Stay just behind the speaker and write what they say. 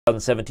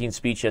2017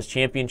 Speed Chess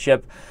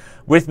Championship.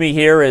 With me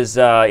here is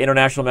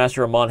International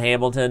Master Amon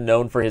Hamilton,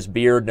 known for his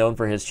beard, known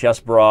for his Chess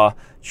Bra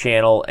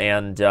channel,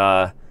 and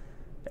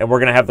we're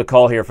going to have the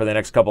call here for the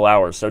next couple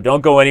hours. So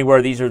don't go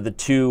anywhere. These are the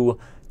two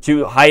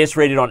highest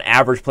rated on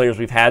average players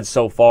we've had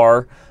so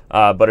far.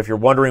 But if you're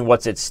wondering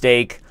what's at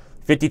stake,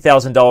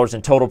 $50,000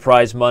 in total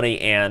prize money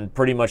and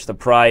pretty much the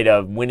pride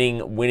of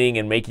winning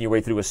and making your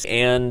way through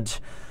and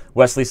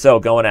Wesley So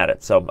going at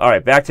it. So, all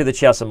right, back to the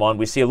chess, Amon.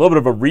 We see a little bit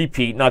of a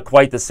repeat, not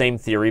quite the same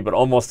theory, but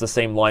almost the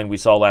same line we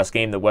saw last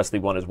game that Wesley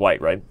won as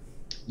white, right?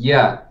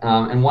 Yeah,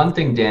 and one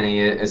thing, Danny,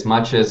 as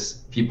much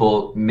as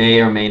people may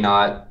or may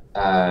not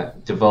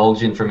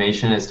divulge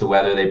information as to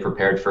whether they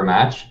prepared for a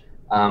match,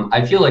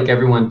 I feel like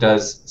everyone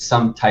does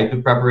some type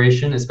of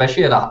preparation,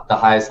 especially at the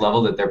highest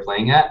level that they're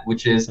playing at,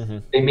 which is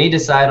they may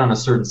decide on a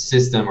certain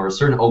system or a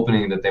certain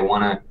opening that they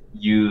want to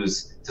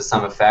use to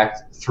some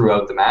effect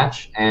throughout the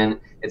match. And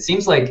it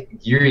seems like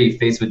Giri,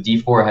 faced with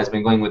d4, has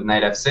been going with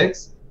knight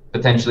f6,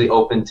 potentially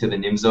open to the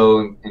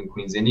Nimzo and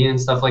Queen's Indian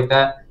and stuff like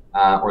that,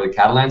 or the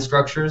Catalan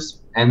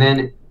structures. And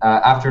then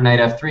after knight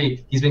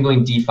f3, he's been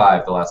going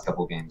d5 the last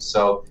couple of games.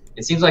 So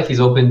it seems like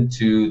he's open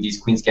to these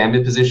Queen's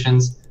Gambit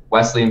positions.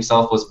 Wesley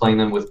himself was playing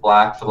them with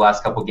black for the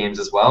last couple of games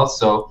as well.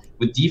 So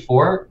with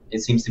d4, it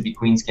seems to be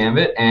Queen's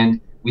Gambit.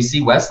 And we see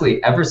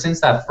Wesley, ever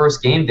since that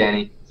first game,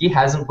 Danny, he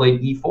hasn't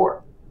played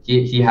e4.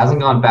 He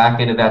hasn't gone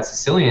back into that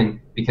Sicilian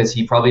because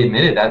he probably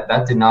admitted that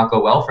that did not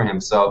go well for him.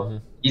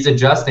 So he's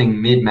adjusting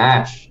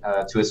mid-match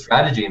to his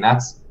strategy, and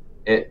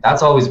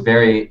that's always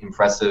very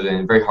impressive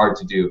and very hard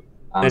to do.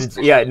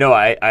 Yeah, no,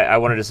 I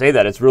wanted to say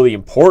that it's really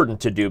important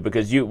to do,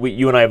 because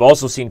you and I have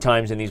also seen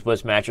times in these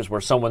Blitz matches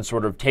where someone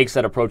sort of takes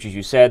that approach, as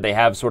you said. They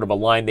have sort of a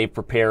line they've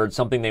prepared,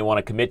 something they want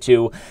to commit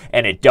to,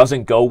 and it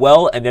doesn't go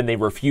well, and then they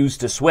refuse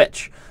to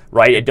switch.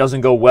 Right, it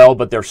doesn't go well,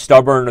 but they're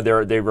stubborn,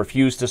 or they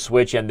refuse to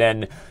switch, and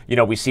then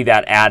we see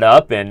that add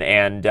up.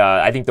 And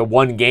I think the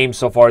one game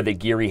so far that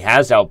Giri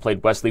has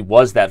outplayed Wesley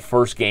was that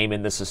first game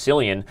in the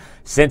Sicilian.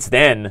 Since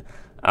then,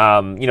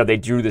 they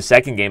drew the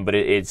second game, but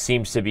it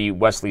seems to be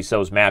Wesley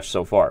So's match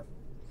so far.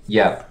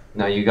 Yeah,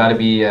 no, you got to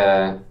be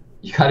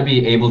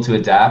able to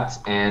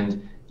adapt,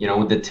 and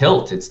with the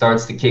tilt, it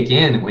starts to kick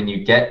in when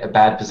you get a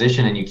bad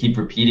position and you keep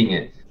repeating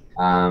it.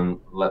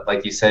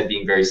 Like you said,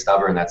 being very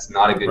stubborn, that's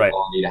not a good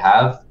quality to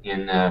have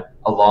in a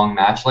long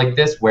match like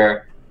this,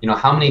 where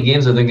how many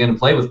games are they going to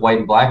play with white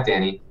and black,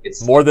 Danny?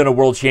 It's more than a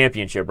world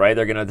championship, right?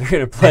 They're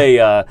gonna play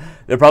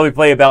they'll probably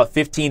play about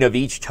 15 of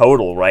each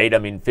total, right? I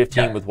mean,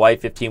 15 with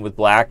white, 15 with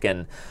black,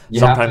 and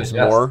sometimes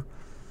more.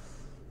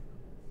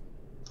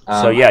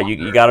 So yeah,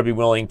 you got to be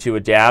willing to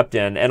adapt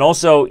and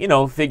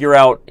also figure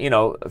out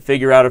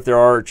if there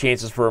are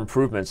chances for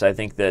improvements. I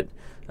think that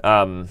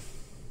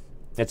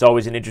it's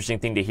always an interesting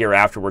thing to hear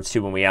afterwards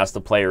too, when we ask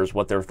the players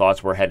what their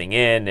thoughts were heading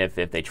in, if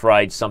they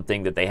tried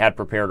something that they had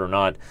prepared or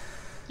not.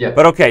 Yeah.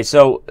 But okay,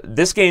 so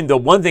this game, the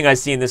one thing I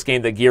see in this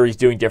game that Giri's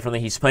doing differently,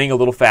 he's playing a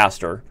little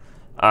faster.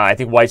 I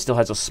think white still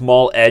has a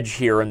small edge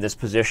here in this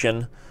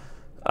position,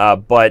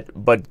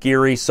 but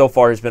Giri so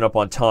far has been up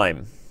on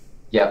time.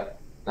 Yep.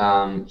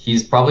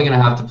 He's probably going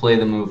to have to play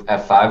the move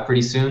f5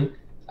 pretty soon,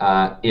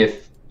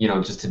 if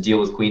just to deal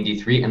with queen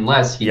d3,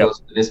 unless he goes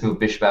to this move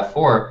bishop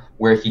f4,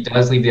 where he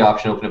does leave the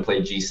option open to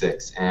play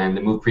g6. And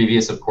the move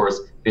previous, of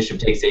course, bishop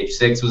takes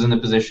h6 was in the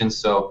position.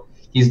 So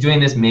he's doing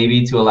this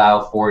maybe to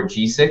allow for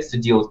g6 to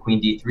deal with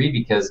queen d3,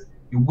 because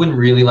you wouldn't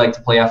really like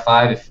to play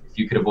f5 if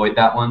you could avoid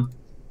that one.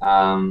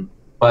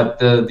 But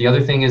the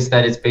other thing is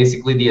that it's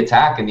basically the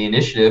attack and the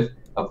initiative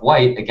of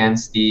white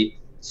against the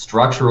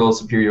structural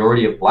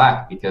superiority of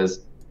black,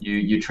 because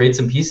you trade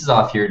some pieces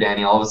off here,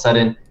 Danny. All of a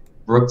sudden,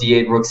 rook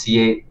d8, rook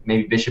c8,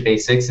 maybe bishop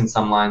a6 in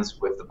some lines.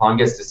 If the pawn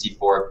gets to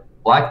c4,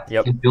 black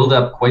can build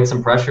up quite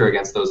some pressure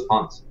against those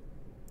pawns.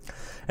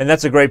 And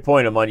that's a great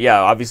point, Amon. Yeah,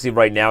 obviously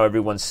right now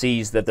everyone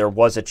sees that there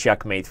was a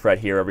checkmate threat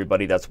here,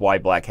 everybody. That's why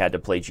black had to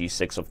play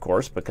g6, of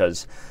course,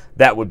 because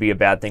that would be a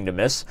bad thing to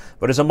miss.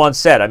 But as Amon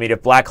said, I mean,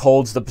 if black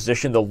holds the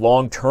position, the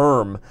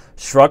long-term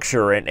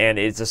structure, and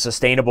it's a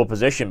sustainable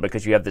position,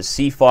 because you have the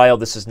c-file.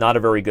 This is not a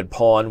very good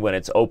pawn when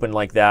it's open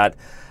like that.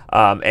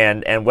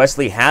 And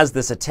Wesley has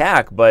this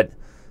attack, but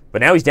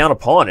now he's down a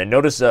pawn. And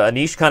notice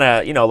Anish kind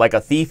of, like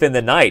a thief in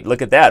the night.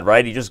 Look at that,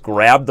 right? He just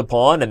grabbed the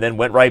pawn and then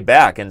went right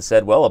back and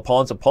said, well, a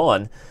pawn's a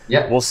pawn.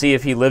 Yeah. We'll see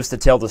if he lives to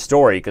tell the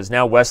story, because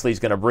now Wesley's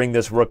going to bring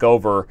this rook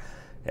over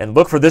and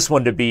look for this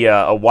one to be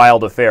a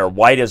wild affair.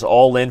 White is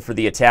all in for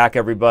the attack,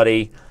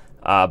 everybody.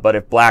 But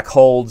if black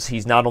holds,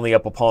 he's not only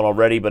up a pawn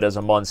already, but as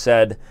Amon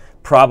said,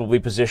 probably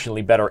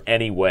positionally better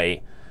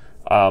anyway.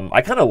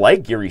 I kind of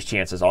like Giri's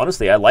chances,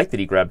 honestly. I like that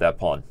he grabbed that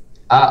pawn.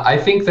 I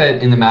think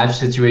that in the match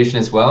situation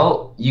as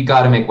well, you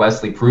got to make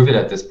Wesley prove it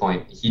at this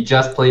point. He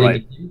just played a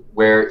game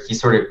where he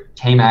sort of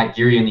came at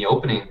Giri in the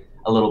opening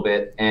a little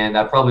bit, and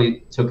that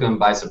probably took him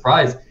by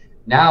surprise.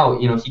 Now,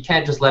 he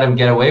can't just let him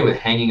get away with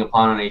hanging a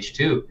pawn on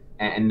h2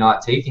 and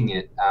not taking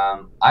it.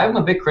 I'm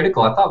a bit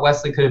critical. I thought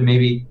Wesley could have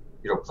maybe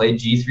played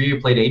g3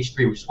 or played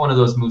h3, which is one of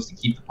those moves to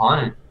keep the pawn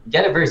and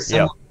get a very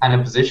similar kind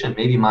of position,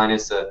 maybe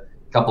minus a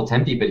couple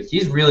tempi, but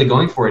he's really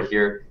going for it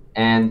here.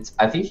 and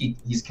I think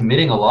he's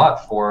committing a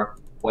lot for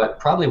what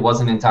probably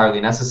wasn't entirely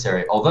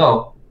necessary.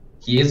 Although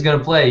he is going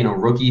to play, you know,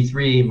 rook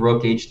e3,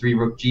 rook h3,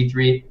 rook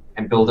g3,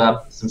 and build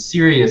up some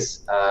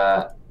serious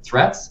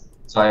threats.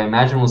 So I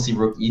imagine we'll see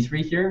rook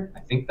e3 here. I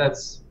think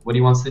that's what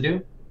he wants to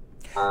do.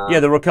 Yeah,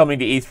 the rook coming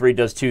to e3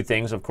 does two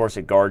things. Of course,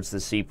 it guards the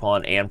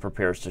c-pawn and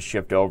prepares to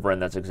shift over,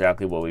 and that's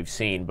exactly what we've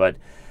seen. But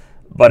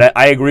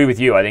I agree with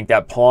you. I think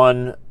that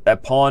pawn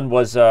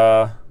was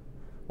a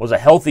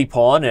healthy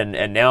pawn,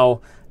 and now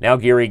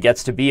Giri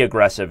gets to be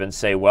aggressive and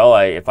say, well,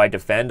 if I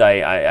defend,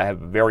 I have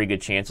very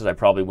good chances. I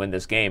probably win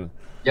this game.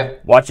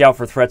 Yep. Watch out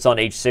for threats on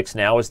h6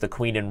 now, as the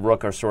queen and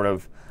rook are sort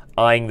of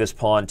eyeing this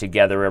pawn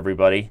together.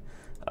 Everybody,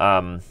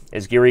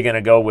 is Giri going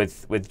to go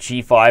with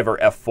g5 or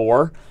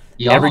f4?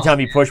 Every time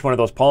you push one of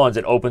those pawns,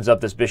 it opens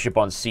up this bishop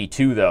on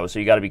c2, though, so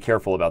you got to be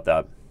careful about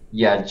that.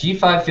 Yeah,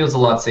 g5 feels a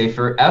lot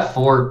safer.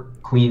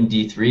 f4, queen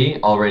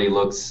d3 already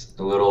looks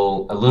a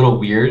little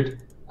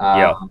weird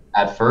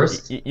at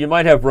first. You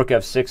might have rook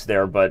f6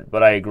 there,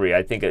 but I agree.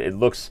 I think it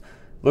looks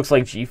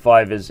like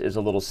g5 is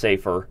a little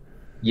safer.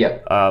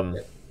 Yep.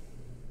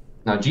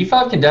 Now,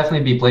 g5 can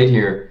definitely be played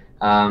here.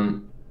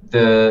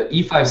 The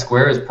e5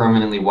 square is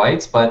permanently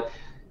white's, but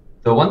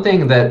the one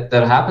thing that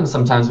happens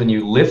sometimes when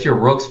you lift your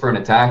rooks for an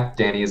attack,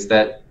 Danny, is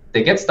that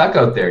they get stuck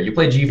out there. You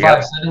play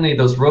g5, suddenly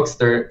those rooks,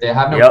 they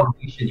have no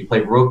formation. You play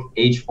rook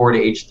h4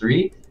 to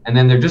h3, and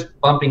then they're just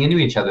bumping into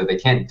each other. They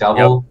can't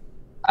double.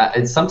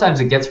 Sometimes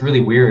it gets really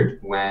weird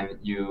when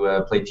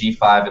you play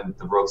g5 and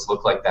the rooks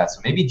look like that.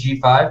 So maybe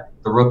g5,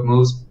 the rook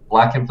moves,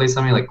 black can play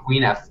something like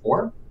queen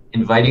f4,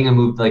 inviting a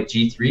move like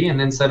g3, and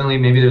then suddenly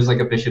maybe there's like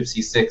a bishop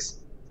c6,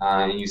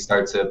 and you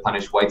start to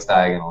punish white's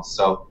diagonals.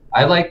 So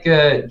I like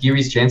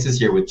Giri's chances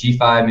here with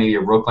g5, maybe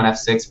a rook on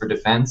f6 for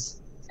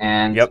defense,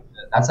 and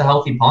that's a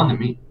healthy pawn to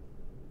me.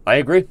 I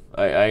agree.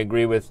 I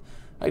agree with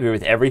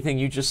everything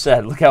you just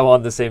said. Look how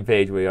on the same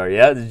page we are.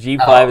 Yeah, the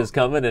g5 is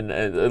coming,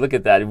 and look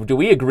at that. Do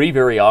we agree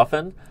very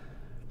often?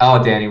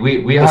 Oh, Danny,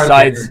 we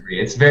hardly agree.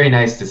 It's very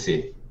nice to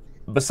see.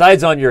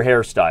 Besides on your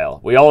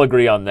hairstyle, we all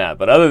agree on that.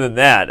 But other than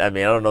that, I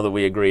mean, I don't know that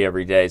we agree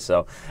every day.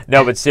 So,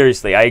 no, but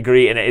seriously, I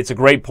agree. And it's a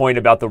great point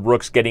about the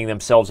rooks getting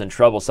themselves in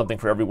trouble, something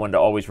for everyone to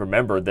always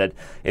remember, that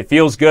it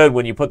feels good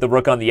when you put the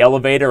rook on the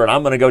elevator, and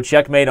I'm going to go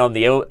checkmate on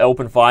the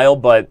open file,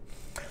 but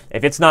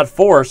if it's not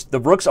forced, the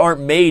rooks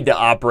aren't made to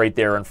operate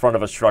there in front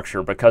of a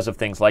structure because of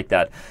things like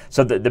that.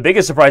 So the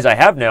biggest surprise I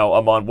have now,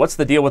 Aman, what's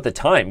the deal with the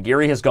time?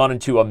 Giri has gone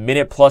into a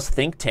minute-plus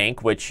think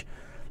tank, which,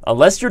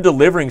 unless you're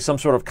delivering some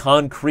sort of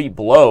concrete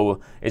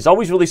blow, is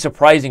always really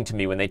surprising to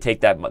me when they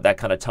take that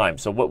kind of time.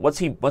 So what's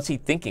he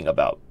thinking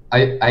about?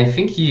 I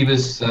think he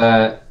was,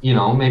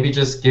 maybe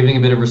just giving a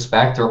bit of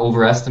respect or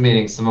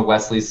overestimating some of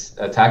Wesley's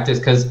tactics,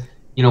 because,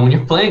 when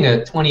you're playing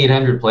a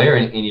 2800 player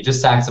and he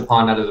just sacks a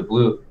pawn out of the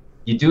blue,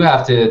 you do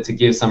have to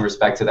give some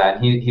respect to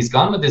that. He's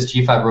gone with this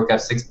g5 rook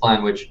f6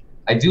 plan, which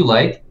I do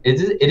like.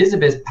 It is a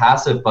bit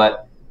passive,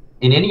 but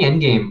in any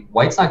endgame,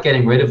 white's not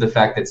getting rid of the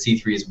fact that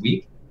c3 is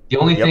weak. The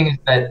only thing is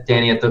that,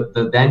 Danny, at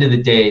the end of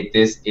the day,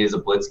 this is a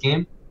blitz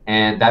game,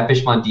 and that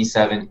bishop on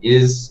d7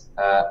 is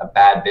a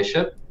bad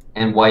bishop,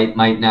 and white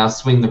might now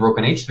swing the rook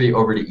on h3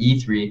 over to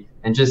e3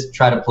 and just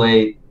try to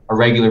play a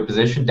regular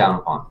position down a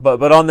pawn.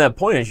 But on that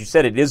point, as you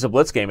said, it is a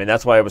blitz game, and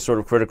that's why I was sort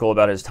of critical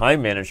about his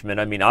time management.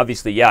 I mean,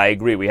 obviously, I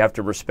agree. We have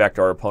to respect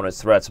our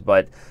opponent's threats,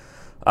 but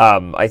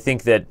I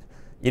think that,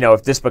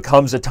 if this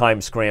becomes a time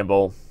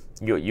scramble,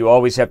 you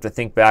always have to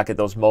think back at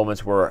those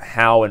moments where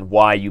how and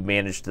why you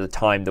managed the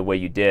time the way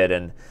you did.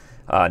 And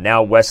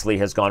now Wesley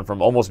has gone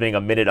from almost being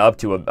a minute up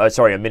to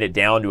a minute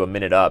down to a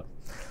minute up.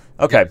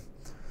 Okay.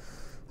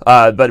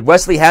 But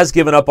Wesley has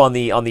given up on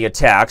the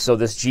attack, so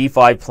this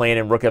g5 plan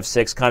and rook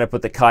f6 kind of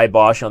put the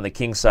kibosh on the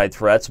kingside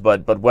threats.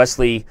 But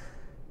Wesley,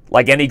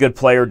 like any good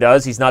player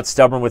does, he's not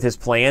stubborn with his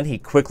plan. He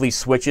quickly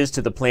switches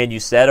to the plan you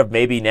said of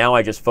maybe now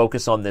I just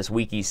focus on this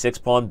weak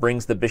e6 pawn,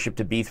 brings the bishop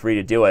to b3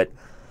 to do it.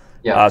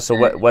 Yeah.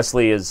 So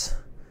Wesley is...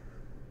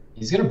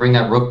 He's going to bring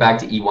that rook back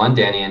to e1,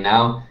 Danny, and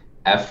now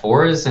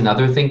f4 is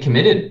another thing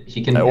committed.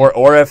 He can or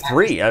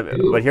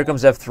f3, but here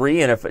comes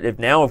f3,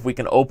 and if we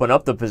can open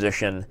up the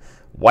position,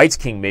 white's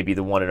king may be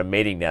the one in a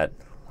mating net.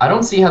 I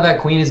don't see how that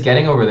queen is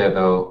getting over there,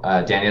 though,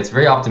 Danny. It's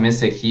very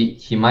optimistic.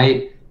 He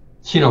might,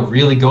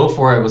 really go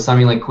for it with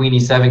something like queen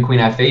e7, queen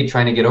f8,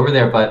 trying to get over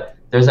there. But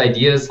there's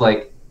ideas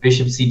like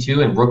bishop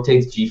c2 and rook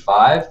takes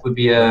g5 would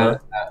be a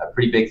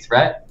pretty big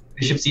threat.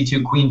 Bishop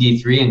c2, queen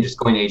d3, and just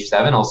going to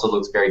h7 also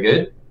looks very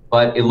good.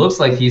 But it looks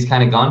like he's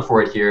kind of gone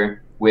for it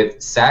here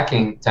with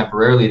sacking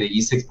temporarily the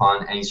e6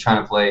 pawn, and he's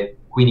trying to play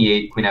queen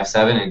e8, queen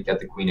f7, and get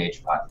the queen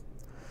h5.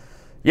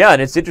 Yeah,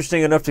 and it's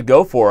interesting enough to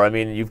go for. I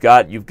mean, you've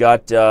got real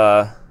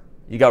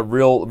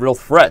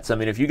threats. I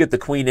mean, if you get the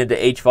queen into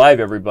h5,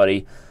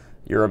 everybody,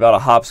 you're about a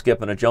hop,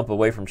 skip, and a jump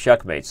away from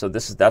checkmate. So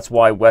that's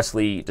why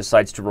Wesley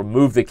decides to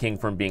remove the king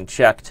from being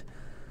checked.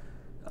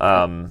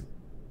 Now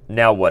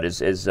what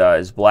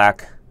is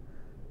Black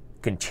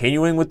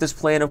continuing with this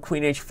plan of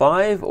queen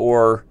h5,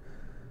 or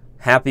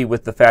happy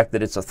with the fact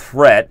that it's a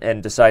threat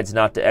and decides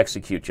not to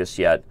execute just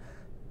yet?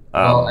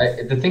 Well,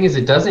 the thing is,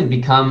 it doesn't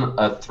become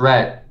a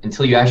threat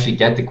until you actually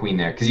get the queen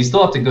there, because you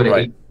still have to go to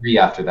Right. a3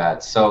 after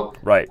that. So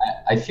Right.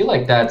 I feel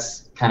like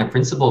that's kind of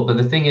principle. But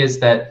the thing is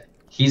that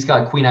he's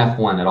got queen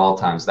f1 at all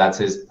times. That's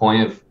his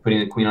point of putting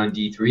the queen on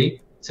d3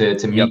 to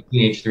Yep. meet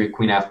queen h3,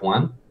 queen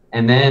f1.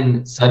 And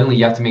then suddenly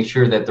you have to make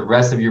sure that the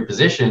rest of your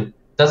position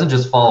doesn't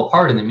just fall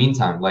apart in the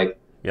meantime. Like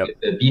Yep. if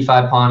the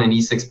b5 pawn and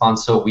e6 pawn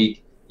so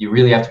weak, you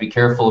really have to be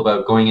careful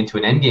about going into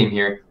an endgame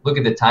here. Look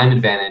at the time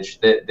advantage.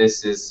 That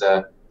this is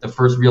the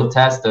first real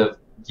test of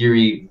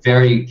Giri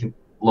very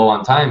low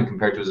on time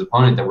compared to his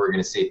opponent that we're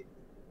going to see.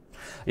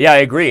 Yeah, I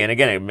agree. And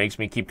again, it makes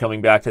me keep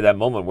coming back to that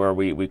moment where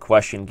we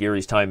question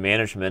Giri's time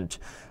management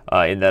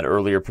in that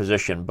earlier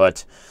position.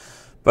 But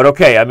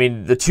okay, I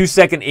mean, the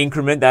 2-second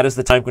increment, that is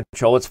the time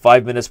control. It's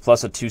 5 minutes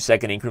plus a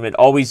 2-second increment.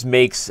 Always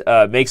makes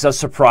us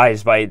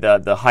surprised by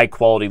the high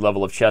quality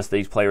level of chess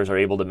these players are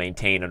able to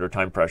maintain under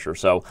time pressure.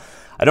 So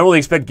I don't really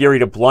expect Giri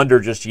to blunder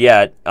just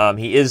yet.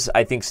 He is,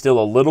 I think, still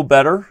a little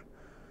better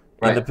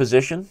in the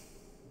position.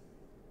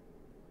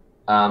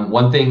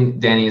 One thing,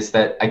 Danny, is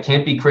that I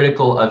can't be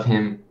critical of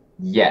him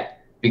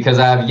yet, because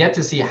I have yet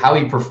to see how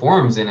he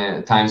performs in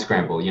a time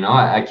scramble. You know,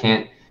 I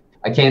can't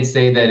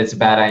say that it's a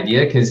bad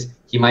idea, because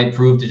he might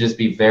prove to just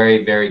be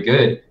very, very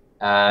good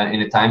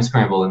in a time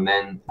scramble, and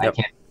then I can't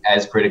be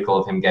as critical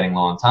of him getting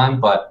low on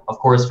time. But of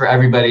course, for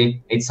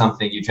everybody, it's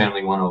something you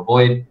generally want to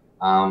avoid.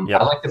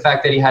 I like the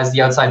fact that he has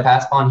the outside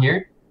pass pawn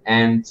here,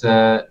 and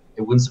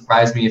it wouldn't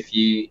surprise me if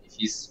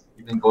he's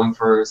even going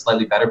for a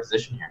slightly better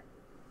position here.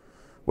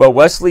 Well,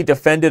 Wesley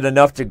defended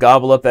enough to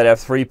gobble up that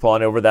f3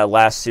 pawn over that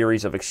last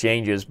series of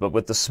exchanges, but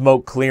with the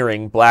smoke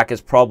clearing, black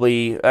is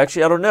probably...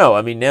 Actually, I don't know.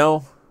 I mean,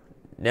 now...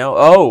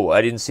 Oh,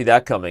 I didn't see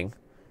that coming.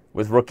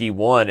 With rook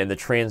e1, and the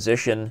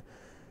transition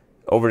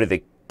over to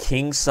the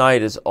king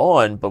side is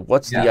on, but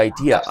what's the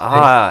idea?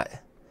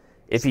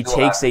 If he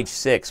takes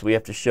h6, we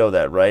have to show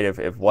that, right?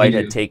 If white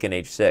had taken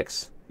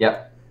h6,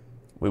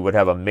 we would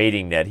have a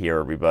mating net here,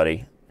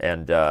 everybody,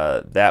 and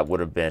that would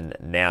have been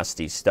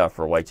nasty stuff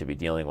for white to be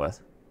dealing with.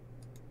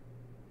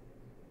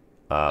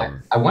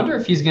 I wonder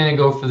if he's going to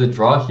go for the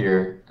draw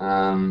here.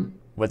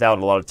 Without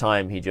a lot of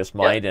time, he just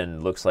might,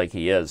 and looks like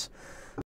he is.